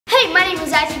my name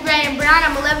is Issac Ryan Brown.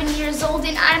 I'm 11 years old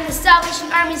and I'm the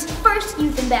Salvation Army's first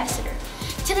youth ambassador.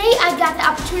 Today I got the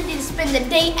opportunity to spend the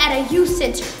day at a youth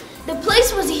center. The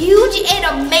place was huge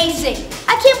and amazing.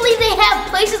 I can't believe they have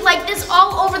places like this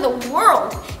all over the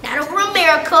world. Not over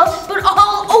America, but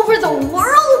all over the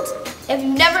world. If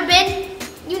you've never been,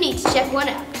 you need to check one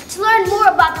out. To learn more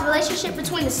about the relationship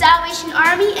between the Salvation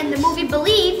Army and the movie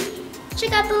Believe,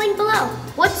 check out the link below.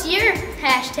 What's your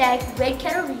hashtag Red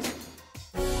Kettle reason?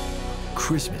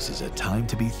 Christmas is a time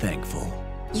to be thankful.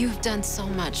 You've done so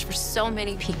much for so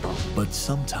many people. But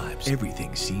sometimes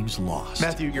everything seems lost.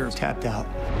 Matthew, you're tapped out.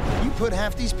 You put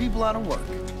half these people out of work.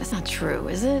 That's not true,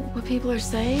 is it? What people are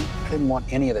saying? I didn't want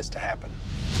any of this to happen.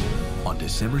 On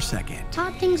December 2nd,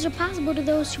 All things are possible to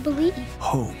those who believe.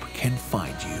 hope can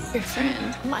find you. Your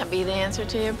friend might be the answer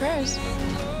to your prayers.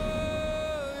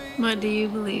 What do you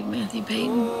believe, Matthew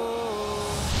Peyton?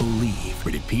 Believe,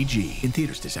 rated PG, in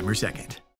theaters December 2nd.